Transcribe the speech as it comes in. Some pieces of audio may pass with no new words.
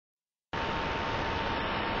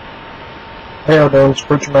Hey, how doing? It's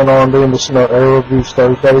Preacher Man on doing this Arrow Reviews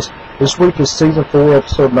Thursdays. This week is Season 4,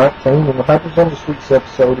 Episode 19, and what happens on this week's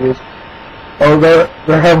episode is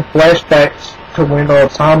they're having flashbacks to when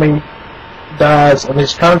Tommy dies, and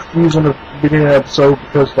it's kind of confusing at the beginning of the episode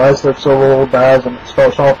because last episode Laurel dies, and it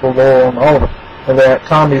starts off with Laurel and Oliver, and they're at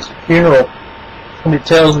Tommy's funeral, and it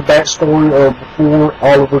tells the backstory of before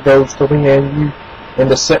Oliver goes to the NU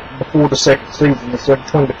before the second season. It's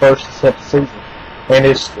between the first and second season. And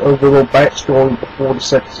it's the little backstory before the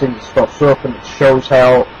second season starts up, and it shows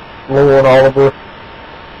how Laurel and Oliver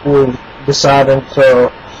were deciding to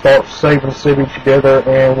start saving the city together,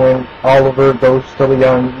 and when Oliver goes to the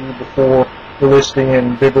young before Felicity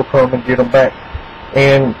and Big will come and get them back.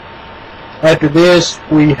 And after this,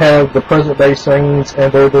 we have the present day scenes,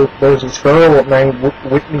 and there's this girl named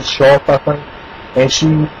Whitney Sharp, I think, and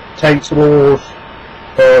she takes Laurel's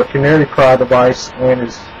canary cry device and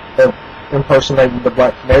is impersonating the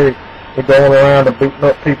Black Canary and going around and beating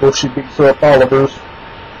up people. She beats up Oliver's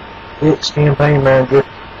ex-campaign manager,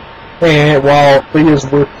 and while Thea's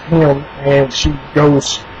with him, and she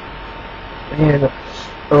goes and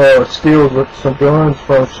steals some guns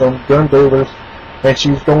from some gun dealers, and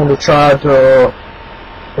she's going to try to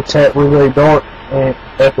attack Really Dark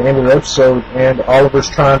at the end of the episode, and Oliver's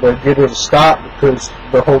trying to get her to stop because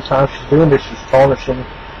the whole time she's doing this, she's tarnishing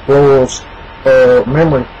Laurel's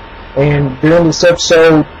memory. And during this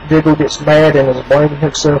episode, Diggle gets mad and is blaming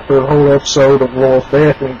himself for the whole episode of Laurel's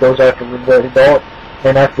death, and he goes after Really Dark.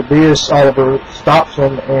 And after this, Oliver stops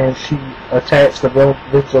him, and she attacks the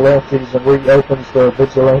vigilantes and reopens the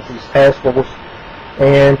vigilantes task force,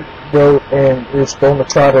 and is going to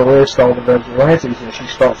try to arrest all the vigilantes. And she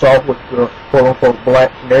starts off with the quote-unquote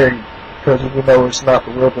Black Canary, because it's not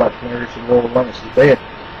the real Black Canary, so Laurel Lance is dead.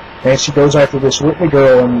 And she goes after this Whitney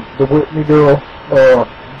girl, and the Whitney girl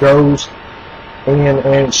goes in,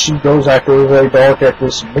 and she goes after Really Dark at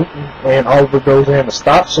this meeting, and Oliver goes in and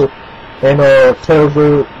stops her and tells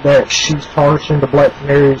her that she's tarnishing the Black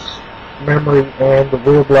Canary's memory, and the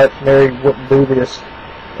real Black Canary wouldn't do this.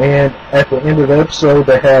 And at the end of the episode,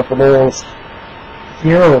 they have Laurel's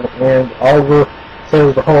funeral, and Oliver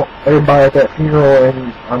tells everybody at that funeral,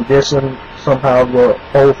 and I'm guessing somehow the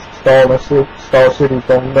whole Star City's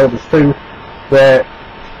going to notice too, that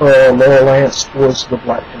Laurel Lance was the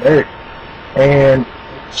Black Canary, and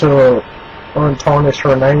to untarnish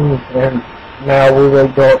her name, and now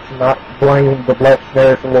Really Dark not blame the Black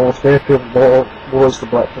Canary for Laurel's death, because Laurel was the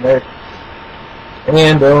Black Canary.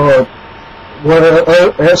 And what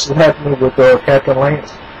else is happening with Captain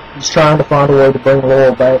Lance? He's trying to find a way to bring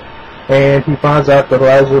Laurel back, and he finds out the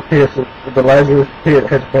Lazarus Pit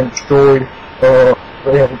has been destroyed,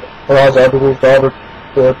 and Ra's al Ghul's daughter,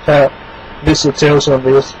 Lisa tells him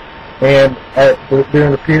this, and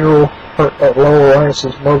during the funeral, Laurel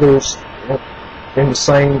Lance's mother's in the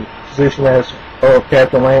same position as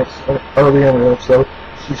Captain Lance early in the episode.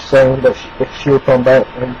 She's saying that she'll come back,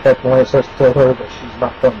 and Captain Lance has to tell her that she's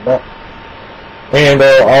not coming back. And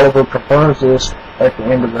Oliver confirms this at the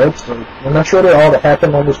end of the episode. And that's really all that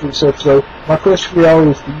happened on this week's episode. My question for y'all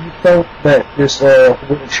is, do you think that this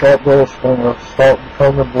Whitney Sharp girl is going to start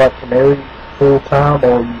becoming Black Canary full time,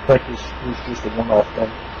 or you think this was just a one-off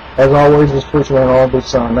thing? As always, this Preacher Man on Big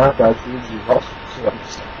Sign 9, guys. Usually awesome. See you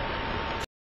next time.